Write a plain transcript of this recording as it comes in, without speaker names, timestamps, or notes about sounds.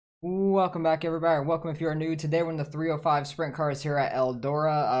Welcome back, everybody. Welcome if you're new. Today we're in the 305 sprint cars here at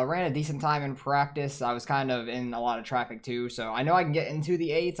Eldora. Ran a decent time in practice. I was kind of in a lot of traffic too, so I know I can get into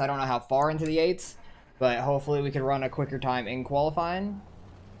the 8s. I don't know how far into the 8s, but hopefully we can run a quicker time in qualifying.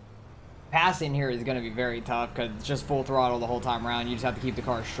 Passing here is going to be very tough because it's just full throttle the whole time around. You just have to keep the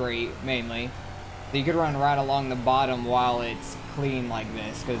car straight, mainly. So you could run right along the bottom while it's clean like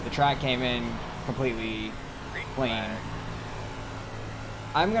this because the track came in completely clean.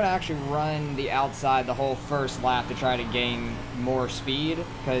 I'm going to actually run the outside the whole first lap to try to gain more speed,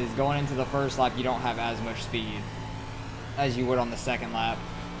 because going into the first lap you don't have as much speed as you would on the second lap.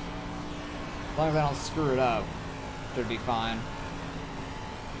 As long as I don't screw it up, should be fine.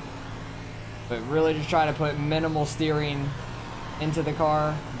 But really just try to put minimal steering into the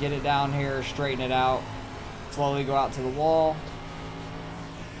car, get it down here, straighten it out, slowly go out to the wall.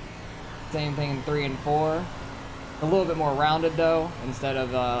 Same thing in 3 and 4. A little bit more rounded though, instead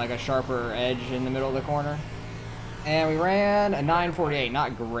of like a sharper edge in the middle of the corner. And we ran a 9:48,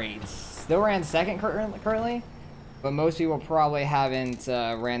 not great. Still ran second currently, but most people probably haven't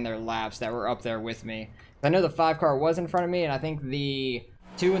ran their laps that were up there with me. I know the 5 car was in front of me, and I think the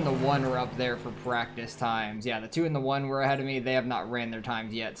 2 and the 1 were up there for practice times. Yeah, the 2 and the 1 were ahead of me. They have not ran their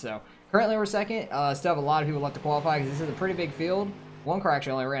times yet, so currently we're second. Still have a lot of people left to qualify because this is a pretty big field. One car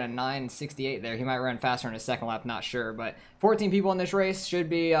actually only ran a 9:68 there. He might run faster in his second lap, not sure. But 14 people in this race should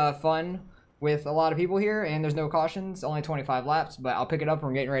be fun with a lot of people here. And there's no cautions, only 25 laps. But I'll pick it up and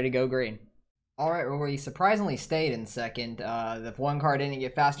we're getting ready to go green. Alright, well, we surprisingly stayed in second. The 1 car didn't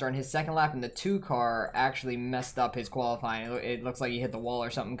get faster on his second lap. And the 2 car actually messed up his qualifying. It looks like he hit the wall or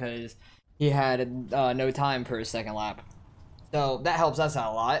something because he had no time for his second lap. So that helps us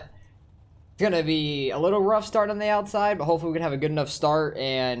out a lot. It's going to be a little rough start on the outside, but hopefully we can have a good enough start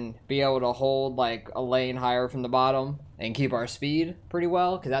and be able to hold like a lane higher from the bottom and keep our speed pretty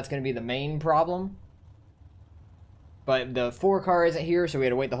well, because that's going to be the main problem. But the 4 car isn't here, so we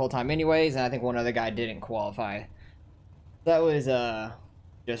had to wait the whole time anyways, and I think one other guy didn't qualify. That was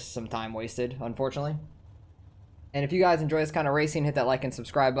just some time wasted, unfortunately. And if you guys enjoy this kind of racing, hit that like and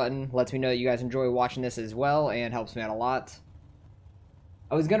subscribe button. Lets me know that you guys enjoy watching this as well, and helps me out a lot.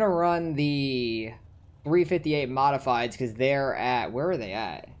 I was going to run the 358 modifieds because they're at... Where are they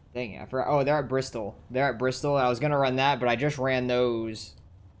at? Dang it, I forgot. Oh, they're at Bristol. They're at Bristol. I was going to run that, but I just ran those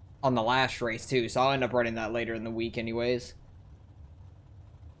on the last race too, so I'll end up running that later in the week anyways.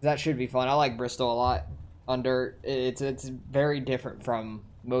 That should be fun. I like Bristol a lot on dirt. It's very different from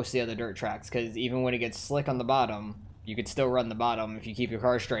most of the other dirt tracks because even when it gets slick on the bottom, you could still run the bottom if you keep your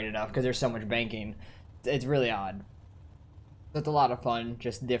car straight enough because there's so much banking. It's really odd. It's a lot of fun,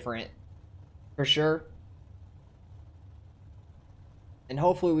 just different, for sure. And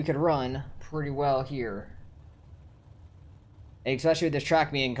hopefully we could run pretty well here. Especially with this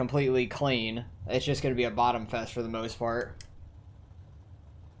track being completely clean. It's just going to be a bottom fest for the most part.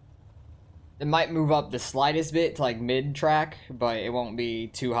 It might move up the slightest bit to like mid-track, but it won't be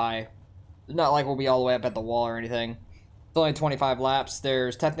too high. It's not like we'll be all the way up at the wall or anything. It's only 25 laps.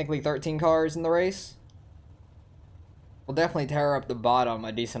 There's technically 13 cars in the race. We'll definitely tear up the bottom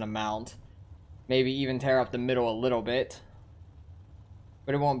a decent amount. Maybe even tear up the middle a little bit.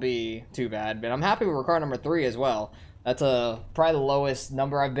 But it won't be too bad. But I'm happy with car number 3 as well. That's probably the lowest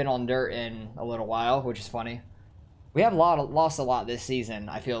number I've been on dirt in a little while, which is funny. We have lost a lot this season,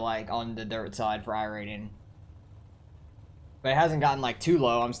 I feel like, on the dirt side for iRacing. But it hasn't gotten like too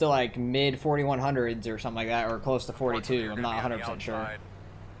low. I'm still like mid 4100s or something like that, or close to 42. I'm not 100% sure.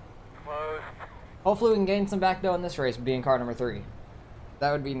 Close. Hopefully we can gain some back though in this race being car number 3.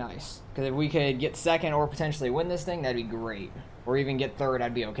 That would be nice. Because if we could get second or potentially win this thing, that'd be great. Or even get third,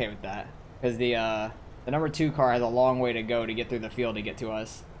 I'd be okay with that. Because the number 2 car has a long way to go to get through the field to get to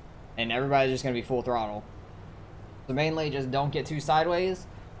us. And everybody's just going to be full throttle. So mainly just don't get too sideways.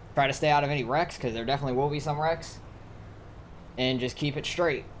 Try to stay out of any wrecks, because there definitely will be some wrecks. And just keep it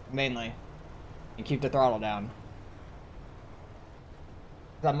straight, mainly. And keep the throttle down.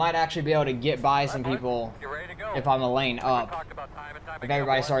 I might actually be able to get by some people if I'm a lane up. If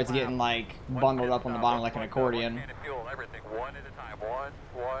everybody starts getting like bundled up on the bottom like an accordion.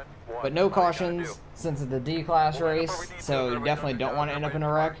 But no cautions since it's the D-class race, so you definitely don't want to end up in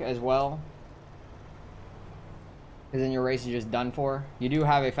a wreck as well. Because then your race is just done for. You do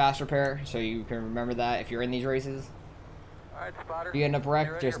have a fast repair, so you can remember that if you're in these races. If you end up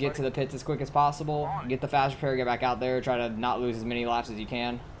wrecked, just get to the pits as quick as possible. Get the fast repair, get back out there, try to not lose as many laps as you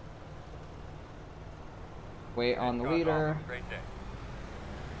can. Wait on the leader.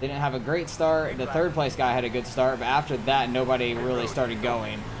 Didn't have a great start. The 3rd place guy had a good start, but after that, nobody really started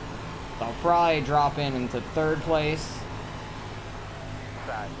going. So I'll probably drop into 3rd place.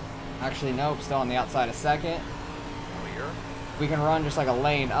 inside. Actually, nope, still on the outside a second. Clear. We can run just like a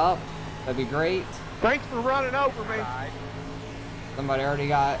lane up. That'd be great. Thanks for running over me. Inside. Somebody already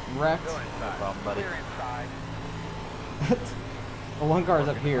got wrecked. Still inside. No problem, buddy. Clear inside. Well, one car's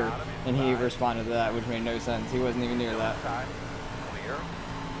up here, and he responded to that, which made no sense. He wasn't even near Still that. inside. Clear.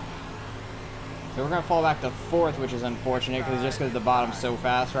 So we're gonna fall back to fourth, which is unfortunate, because the bottom's so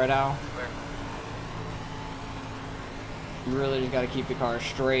fast right now. Clear. You really just got to keep the car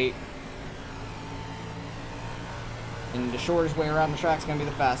straight. And the shortest way around the track is going to be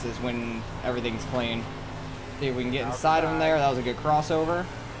the fastest when everything's clean. See if we can get inside of him there. That was a good crossover.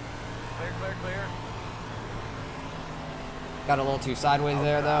 Clear, clear, clear. Got a little too sideways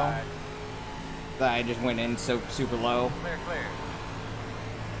there, though. Outside. I just went in so super low. Clear, clear.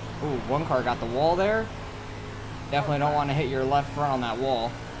 Ooh, one car got the wall there. Definitely don't want to hit your left front on that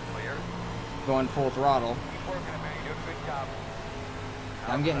wall. Clear. Going full throttle. Keep working it, man. You're doing a good job.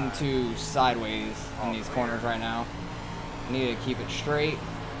 I'm getting Outside. too sideways in these corners right now. I need to keep it straight.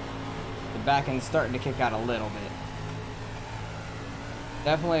 The back end's starting to kick out a little bit.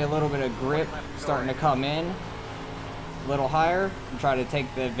 Definitely a little bit of grip starting to come in. A little higher. And try to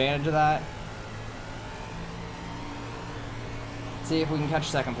take the advantage of that. See if we can catch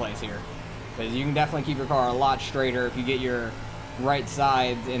second place here. Because you can definitely keep your car a lot straighter if you get your right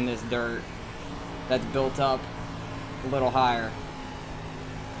sides in this dirt that's built up a little higher.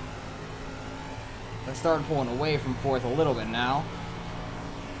 I started pulling away from fourth a little bit now.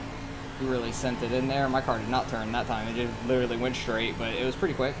 He really sent it in there. My car did not turn that time. It just literally went straight, but it was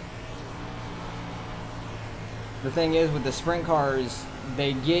pretty quick. The thing is, with the sprint cars,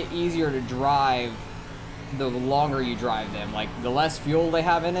 they get easier to drive the longer you drive them. Like, the less fuel they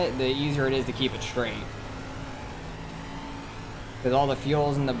have in it, the easier it is to keep it straight. Because all the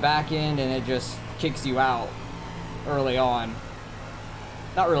fuel's in the back end, and it just kicks you out early on.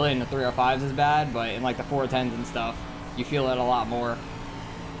 Not really in the 305s as bad, but in like the 410s and stuff, you feel it a lot more.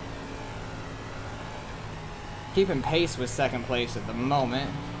 Keeping pace with second place at the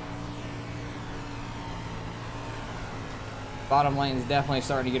moment. Bottom lane's definitely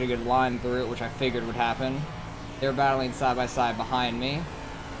starting to get a good line through it, which I figured would happen. They're battling side by side behind me.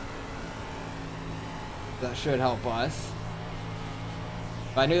 That should help us.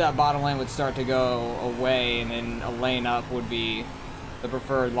 But I knew that bottom lane would start to go away, and then a lane up would be the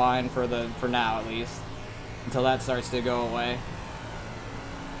preferred line for now, at least, until that starts to go away.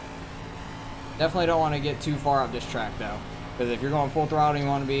 Definitely don't want to get too far up this track though, because if you're going full throttle, you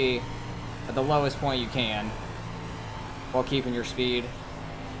want to be at the lowest point you can while keeping your speed.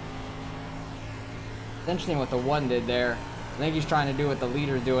 It's interesting what the one did there. I think he's trying to do what the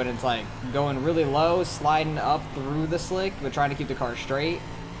leader's doing. It's like going really low, sliding up through the slick, but trying to keep the car straight.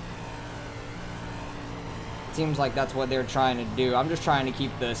 Seems like that's what they're trying to do. I'm just trying to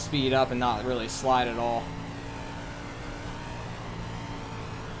keep the speed up and not really slide at all.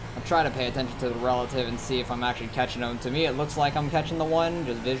 I'm trying to pay attention to the relative and see if I'm actually catching them. To me, it looks like I'm catching the one,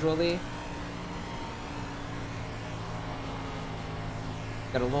 just visually.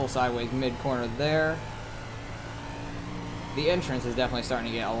 Got a little sideways mid-corner there. The entrance is definitely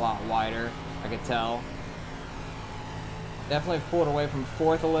starting to get a lot wider, I could tell. Definitely pulled away from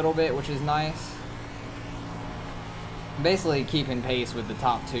fourth a little bit, which is nice. I'm basically keeping pace with the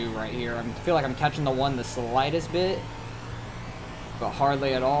top two right here. I feel like I'm catching the one the slightest bit, but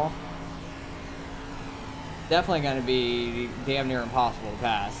hardly at all. Definitely going to be damn near impossible to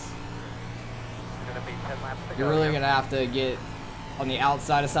pass. Gonna be 10 laps to You're go really here. going to have to get on the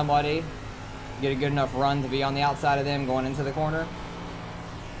outside of somebody, get a good enough run to be on the outside of them going into the corner.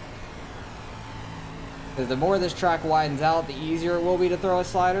 Because the more this track widens out, the easier it will be to throw a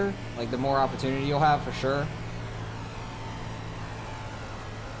slider. Like, the more opportunity you'll have for sure.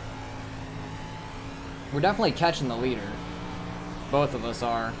 We're definitely catching the leader. Both of us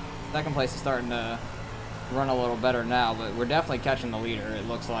are. Second place is starting to run a little better now, but we're definitely catching the leader, it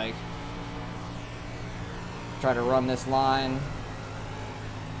looks like. Try to run this line.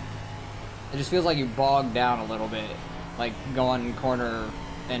 It just feels like you bog down a little bit, like going corner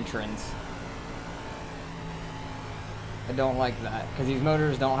entrance. I don't like that, because these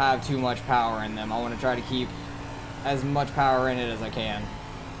motors don't have too much power in them. I want to try to keep as much power in it as I can.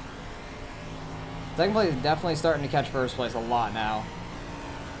 Second place is definitely starting to catch first place a lot now.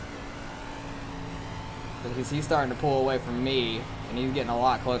 Because he's starting to pull away from me, and he's getting a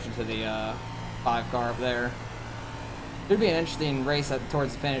lot closer to the 5 car up there. Should be an interesting race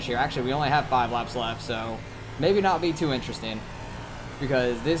towards the finish here. Actually, we only have 5 laps left, so maybe not be too interesting.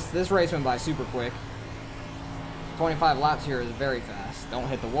 Because this race went by super quick. 25 laps here is very fast. Don't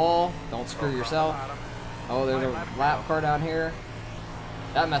hit the wall. Don't screw yourself. Oh, there's a lap car down here.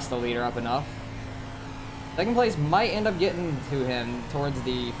 That messed the leader up enough. Second place might end up getting to him towards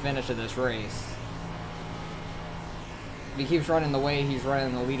the finish of this race. If he keeps running the way he's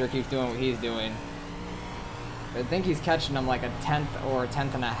running, the leader keeps doing what he's doing. I think he's catching him like a 10th or a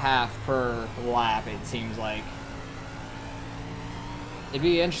 10th and a half per lap, it seems like. It'd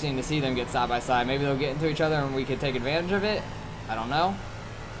be interesting to see them get side by side. Maybe they'll get into each other and we could take advantage of it. I don't know.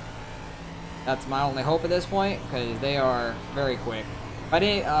 That's my only hope at this point, because they are very quick. If I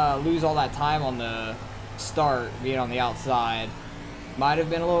didn't lose all that time on the start, being on the outside, might have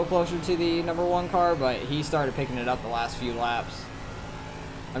been a little closer to the #1 car, but he started picking it up the last few laps.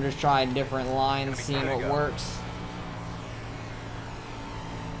 I'm just trying different lines, seeing what works.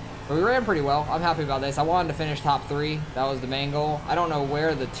 But we ran pretty well. I'm happy about this. I wanted to finish top 3. That was the main goal. I don't know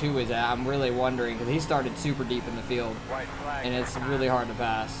where the 2 is at. I'm really wondering, because he started super deep in the field, and it's really hard to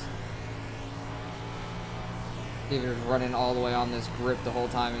pass. Even running all the way on this grip the whole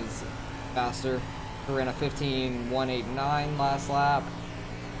time is faster. We ran a 15.189 last lap.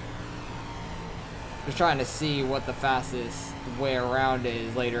 Just trying to see what the fastest way around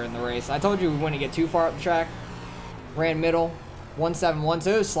is later in the race. I told you we wouldn't get too far up the track. Ran middle, 1.71,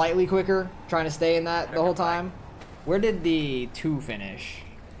 so it was slightly quicker. Trying to stay in that the whole time. Where did the 2 finish?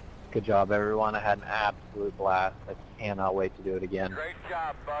 Good job, everyone. I had an absolute blast. I cannot wait to do it again. Great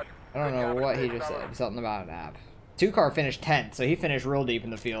job, bud. I don't know what he just said. Something about an app. 2 car finished 10th, so he finished real deep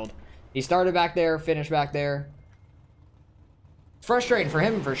in the field. He started back there, finished back there. It's frustrating for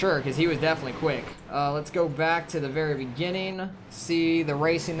him for sure, because he was definitely quick. Let's go back to the very beginning. See the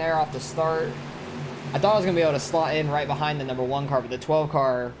racing there off the start. I thought I was going to be able to slot in right behind the #1 car, but the 12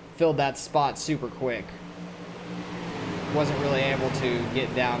 car filled that spot super quick. Wasn't really able to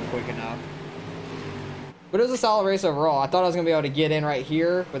get down quick enough. But it was a solid race overall. I thought I was going to be able to get in right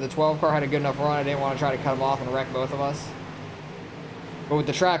here, but the 12 car had a good enough run. I didn't want to try to cut him off and wreck both of us. But with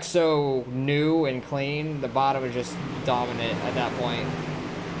the track so new and clean, the bottom was just dominant at that point.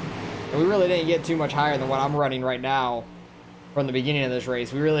 And we really didn't get too much higher than what I'm running right now from the beginning of this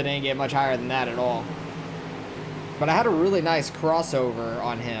race. We really didn't get much higher than that at all. But I had a really nice crossover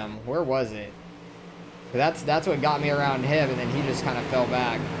on him. Where was it? That's what got me around him, and then he just kind of fell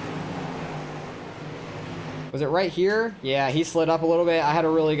back. Was it right here? Yeah, he slid up a little bit. I had a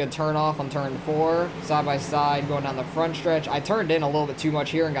really good turn off on turn 4, side by side, going down the front stretch. I turned in a little bit too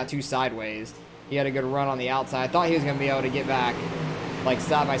much here and got too sideways. He had a good run on the outside. I thought he was going to be able to get back, like,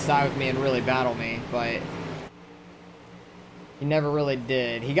 side by side with me and really battle me, but he never really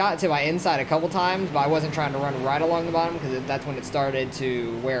did. He got to my inside a couple times, but I wasn't trying to run right along the bottom because that's when it started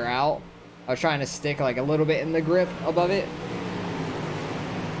to wear out. I was trying to stick, like, a little bit in the grip above it.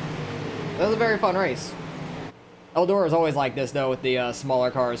 That was a very fun race. Eldora is always like this, though, with the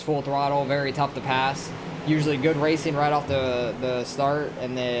smaller cars. Full throttle, very tough to pass. Usually good racing right off the start,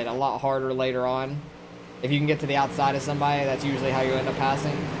 and then a lot harder later on. If you can get to the outside of somebody, that's usually how you end up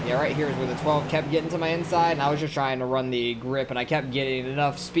passing. Yeah, right here is where the 12 kept getting to my inside, and I was just trying to run the grip, and I kept getting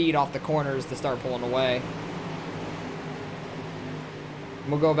enough speed off the corners to start pulling away.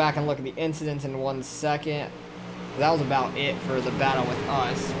 We'll go back and look at the incidents in 1 second. That was about it for the battle with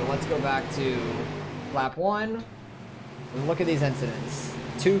us, but let's go back to lap 1. And look at these incidents.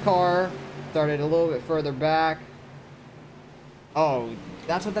 2 car started a little bit further back. Oh,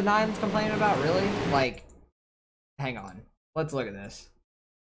 that's what the 9's complaining about? Really? Like, hang on. Let's look at this.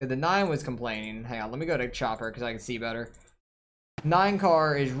 The 9 was complaining. Hang on, let me go to Chopper because I can see better. 9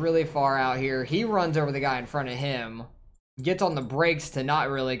 car is really far out here. He runs over the guy in front of him. Gets on the brakes to not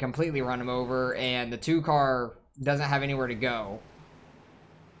really completely run him over. And the 2 car doesn't have anywhere to go.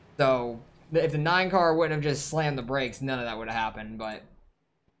 So if the 9 car wouldn't have just slammed the brakes, none of that would have happened, but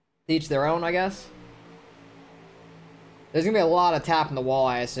each their own, I guess. There's going to be a lot of tapping the wall,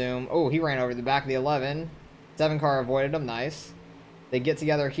 I assume. Oh, he ran over the back of the 11. 7 car avoided him, nice. They get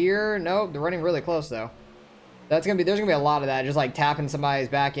together here. Nope, they're running really close, though. There's going to be a lot of that, just like tapping somebody's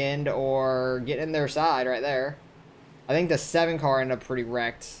back end or getting their side right there. I think the 7 car ended up pretty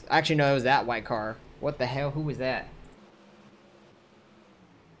wrecked. Actually, no, it was that white car. What the hell? Who was that?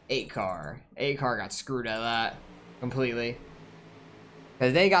 8 car. 8 car got screwed out of that completely.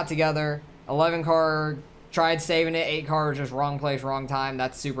 Because they got together. 11 car tried saving it. 8 car was just wrong place, wrong time.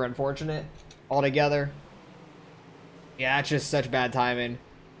 That's super unfortunate altogether. Yeah, it's just such bad timing.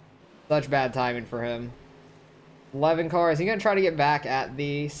 Such bad timing for him. 11 car. Is he going to try to get back at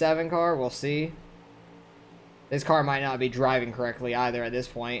the 7 car? We'll see. This car might not be driving correctly either at this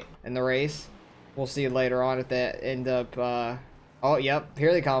point in the race. We'll see later on if they end up... Oh, yep.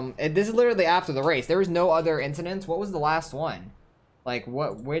 Here they come. This is literally after the race. There was no other incidents. What was the last one? Like,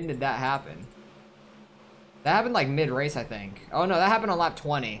 when did that happen? That happened like mid-race, I think. Oh no, that happened on lap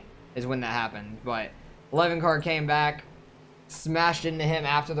 20 is when that happened. But 11 car came back, smashed into him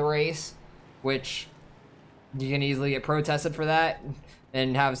after the race, which you can easily get protested for that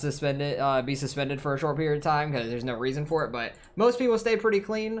and have suspended, be suspended for a short period of time because there's no reason for it. But most people stayed pretty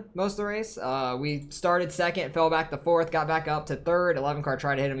clean most of the race. We started second, fell back to fourth, got back up to third. 11 car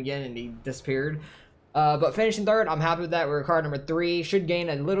tried to hit him again and he disappeared. But finishing third, I'm happy with that. We were car number 3. Should gain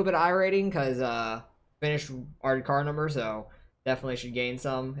a little bit of iRating because finished our car number, so definitely should gain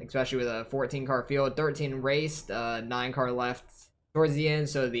some, especially with a 14 car field. 13 raced, 9 car left towards the end,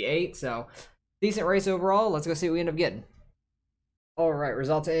 so the 8. So decent race overall. Let's go see what we end up getting. All right,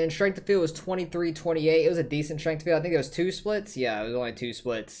 results in strength of field was 23-28. It was a decent strength of field. I think it was 2 splits. Yeah, it was only 2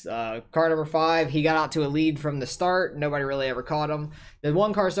 splits. Car number 5, he got out to a lead from the start. Nobody really ever caught him. The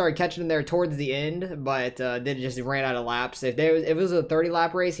one car started catching him there towards the end, but then just ran out of laps. If it was a 30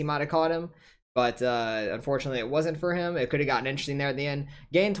 lap race, he might have caught him. But unfortunately, it wasn't for him. It could have gotten interesting there at the end.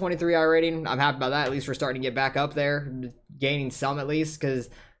 Gained 23 iRating. I'm happy about that. At least we're starting to get back up there. Gaining some at least. Because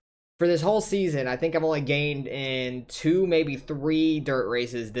for this whole season, I think I've only gained in 2, maybe 3 dirt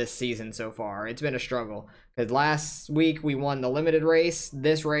races this season so far. It's been a struggle. Because last week, we won the limited race,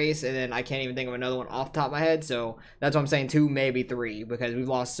 this race, and then I can't even think of another one off the top of my head. So that's why I'm saying 2, maybe 3. Because we've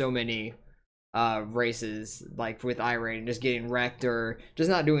lost so many races, like with iRating, just getting wrecked or just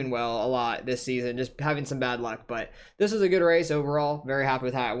not doing well a lot this season, just having some bad luck. But this was a good race overall. Very happy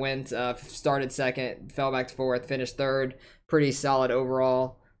with how it went. Started second, fell back to fourth, finished third. Pretty solid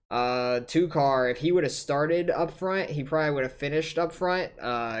overall. 2 car, if he would have started up front, he probably would have finished up front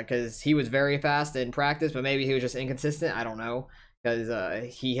because he was very fast in practice, but maybe he was just inconsistent. I don't know,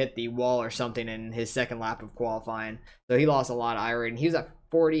 because he hit the wall or something in his second lap of qualifying, so he lost a lot of iRating. He was at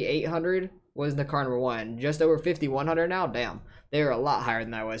 4,800 was the car number 1, just over 5,100 now. Damn, they were a lot higher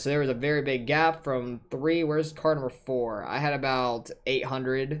than I was. So there was a very big gap from 3. Where's car number 4? I had about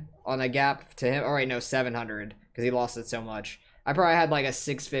 800 on the gap to him. All right, no, 700 because he lost it so much. I probably had like a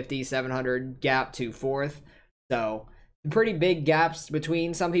 650, 700 gap to 4th. So pretty big gaps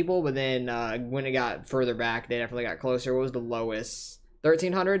between some people, but then when it got further back, they definitely got closer. What was the lowest?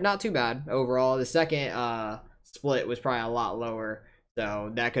 1,300, not too bad overall. The second split was probably a lot lower.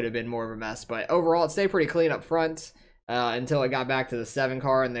 So that could have been more of a mess. But overall, it stayed pretty clean up front until it got back to the 7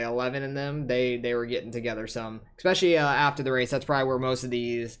 car and the 11 in them. They were getting together some, especially after the race. That's probably where most of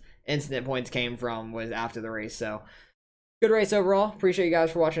these incident points came from, was after the race. So good race overall. Appreciate you guys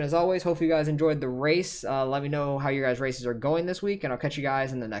for watching as always. Hopefully you guys enjoyed the race. Let me know how your guys' races are going this week, and I'll catch you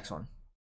guys in the next one.